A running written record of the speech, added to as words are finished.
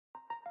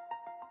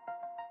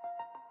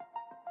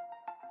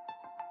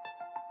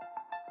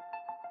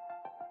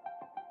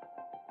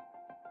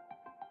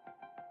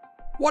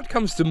What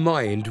comes to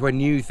mind when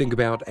you think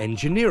about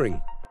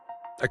engineering?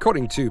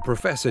 According to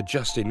Professor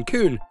Justin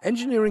Coon,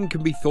 engineering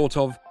can be thought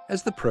of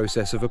as the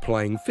process of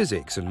applying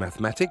physics and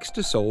mathematics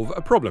to solve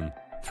a problem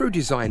through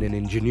design and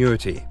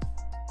ingenuity.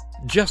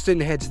 Justin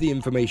heads the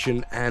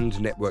Information and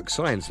Network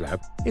Science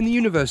Lab in the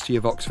University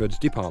of Oxford's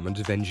Department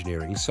of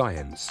Engineering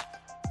Science.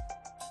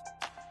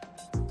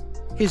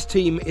 His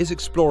team is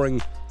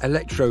exploring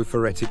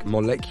electrophoretic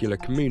molecular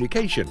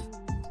communication,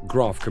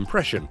 graph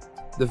compression,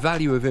 the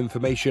value of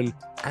information,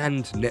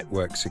 and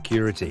network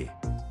security.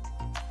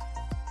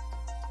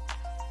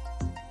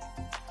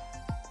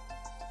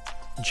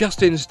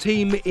 Justin's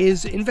team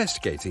is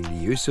investigating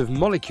the use of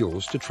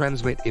molecules to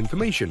transmit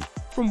information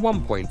from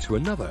one point to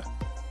another,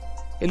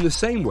 in the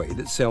same way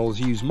that cells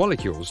use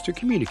molecules to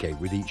communicate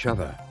with each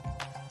other.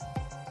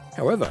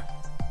 However,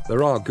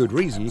 there are good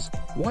reasons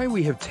why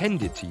we have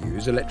tended to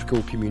use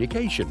electrical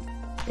communication,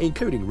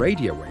 including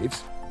radio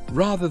waves,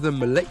 rather than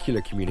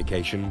molecular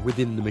communication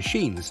within the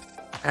machines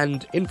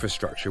and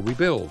infrastructure we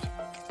build.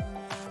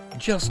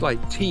 Just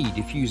like tea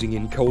diffusing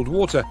in cold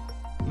water,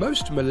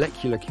 most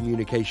molecular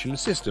communication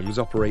systems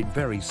operate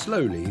very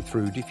slowly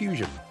through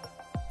diffusion.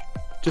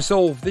 To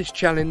solve this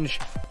challenge,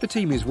 the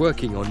team is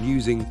working on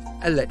using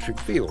electric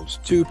fields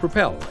to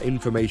propel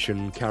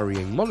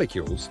information-carrying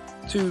molecules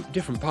to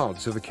different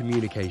parts of a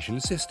communication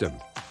system.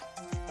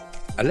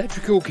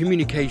 Electrical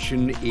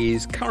communication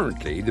is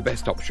currently the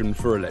best option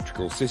for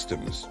electrical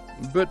systems,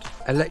 but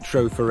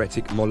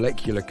electrophoretic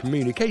molecular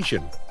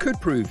communication could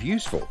prove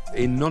useful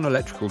in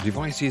non-electrical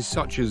devices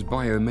such as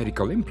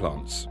biomedical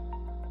implants.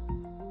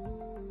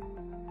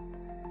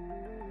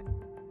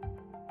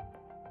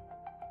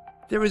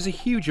 There is a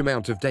huge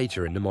amount of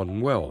data in the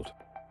modern world.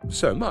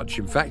 So much,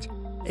 in fact,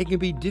 it can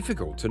be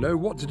difficult to know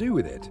what to do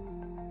with it.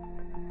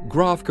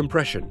 Graph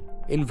compression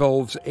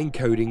involves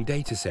encoding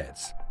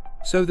datasets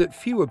so that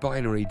fewer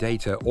binary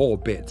data or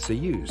bits are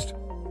used.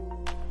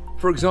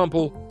 For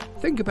example,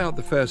 think about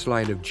the first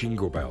line of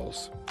Jingle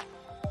Bells.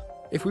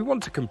 If we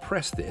want to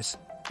compress this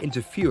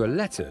into fewer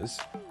letters,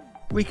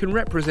 we can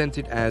represent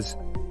it as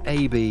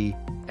AB,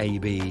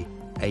 AB,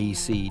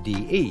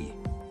 ACDE,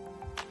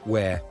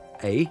 where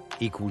A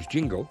equals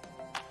jingle,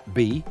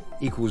 B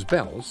equals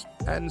bells,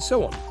 and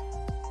so on.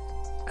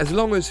 As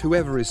long as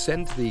whoever is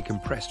sent the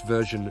compressed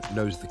version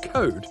knows the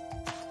code,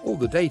 all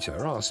the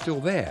data are still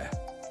there.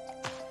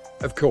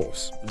 Of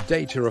course,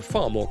 data are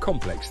far more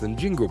complex than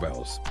jingle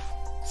bells,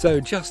 so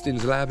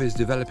Justin's lab is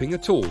developing a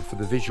tool for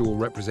the visual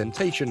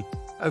representation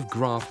of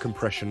graph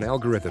compression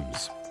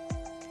algorithms.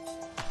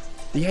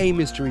 The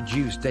aim is to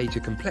reduce data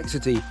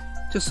complexity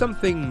to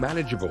something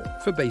manageable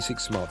for basic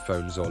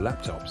smartphones or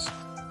laptops.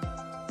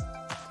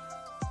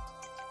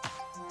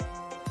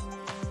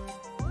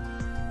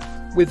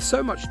 With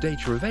so much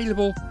data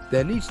available,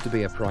 there needs to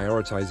be a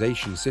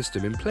prioritization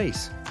system in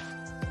place.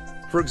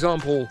 For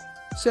example,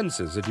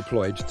 sensors are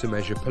deployed to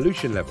measure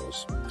pollution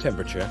levels,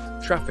 temperature,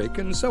 traffic,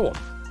 and so on.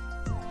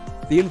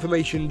 The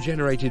information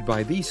generated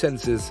by these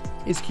sensors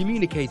is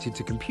communicated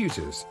to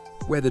computers,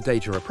 where the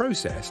data are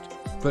processed,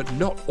 but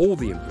not all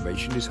the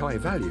information is high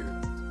value.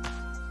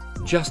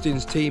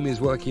 Justin's team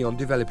is working on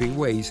developing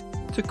ways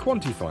to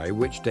quantify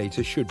which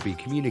data should be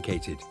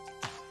communicated,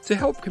 to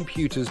help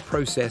computers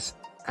process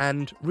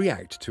and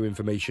react to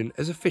information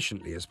as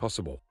efficiently as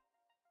possible.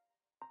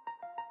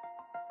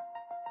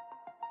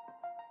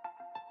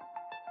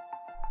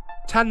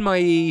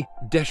 Tanmay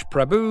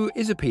Deshprabhu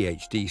is a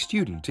PhD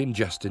student in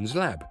Justin's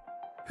lab,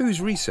 whose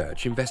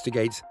research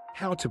investigates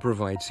how to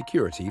provide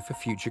security for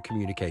future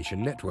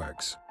communication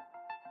networks.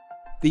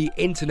 The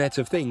Internet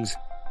of Things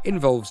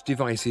involves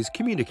devices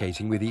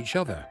communicating with each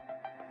other.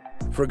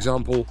 For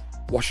example,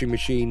 washing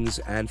machines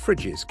and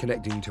fridges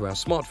connecting to our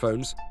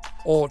smartphones,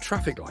 or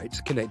traffic lights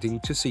connecting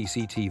to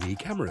CCTV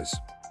cameras.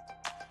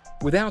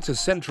 Without a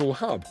central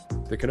hub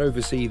that can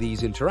oversee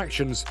these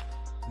interactions,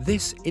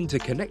 this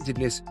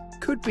interconnectedness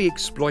could be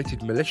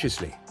exploited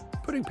maliciously,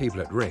 putting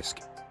people at risk.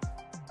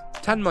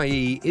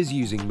 Tanmay is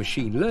using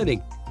machine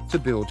learning to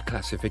build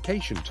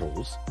classification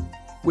tools,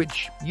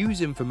 which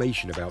use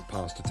information about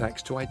past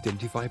attacks to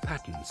identify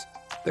patterns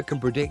that can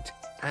predict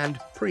and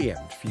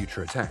preempt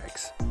future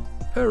attacks.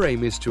 Her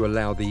aim is to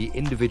allow the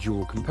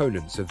individual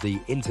components of the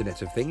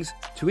Internet of Things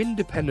to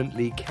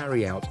independently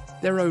carry out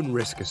their own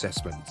risk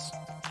assessments.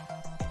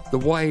 The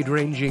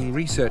wide-ranging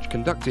research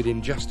conducted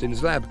in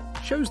Justin's lab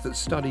shows that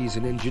studies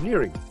in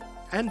engineering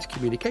and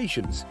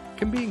communications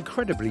can be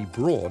incredibly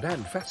broad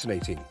and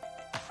fascinating.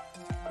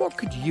 What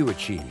could you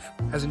achieve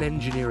as an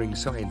engineering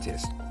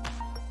scientist